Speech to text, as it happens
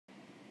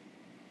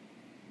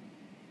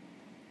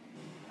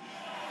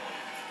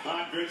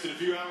Vince, in a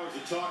few hours, the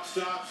talk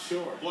stops.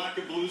 Sure. Black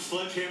and blue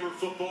sledgehammer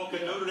football.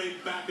 Can Notre Dame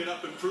back it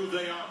up and prove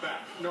they are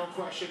back? No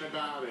question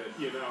about it,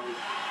 you know.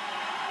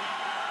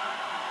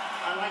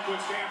 I like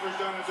what Stanford's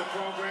done as a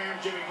program.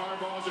 Jimmy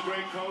Harbaugh's a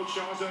great coach.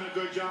 Sean's done a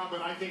good job,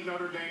 but I think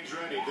Notre Dame's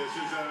ready. This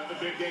is a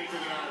big day for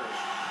the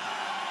Irish.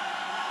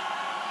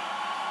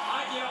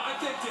 I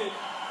think that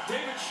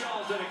David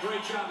Shaw's done a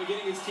great job of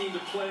getting his team to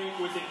play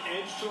with an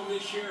edge to him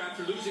this year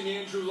after losing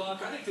Andrew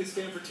Luck. I think this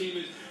Stanford team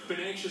has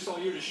been anxious all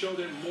year to show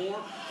them more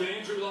than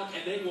Andrew Luck,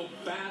 and they will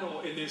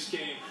battle in this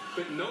game.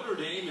 But Notre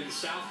Dame and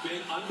South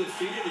Bend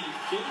undefeated. Are you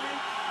kidding me?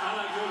 I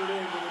like Notre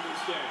Dame to win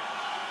this game.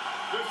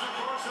 Mr.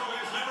 Corso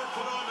has never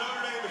put on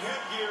Notre Dame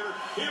headgear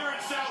here in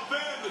South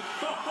Bend.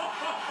 He's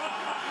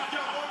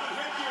got more than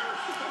headgear.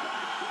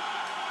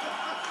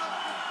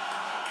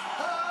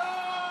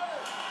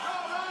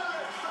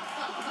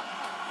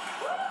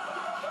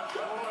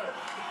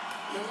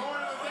 The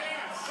Lord of the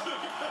Dance.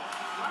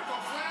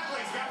 Michael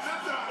Flatley's got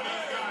nothing on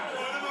these guys.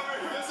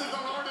 This is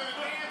the Lord of the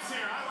Dance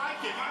here. I like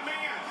it. My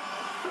man.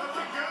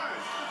 Looking good.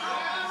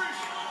 Yes.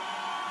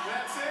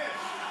 That's it.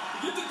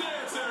 Get the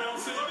dance there,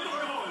 LC. Get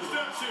it going.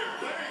 Steps here.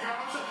 There he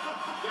goes.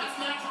 That's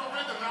natural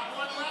rhythm, not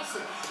one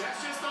lesson.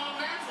 That's just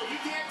all natural. You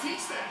can't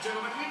teach that,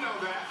 gentlemen. We know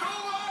that.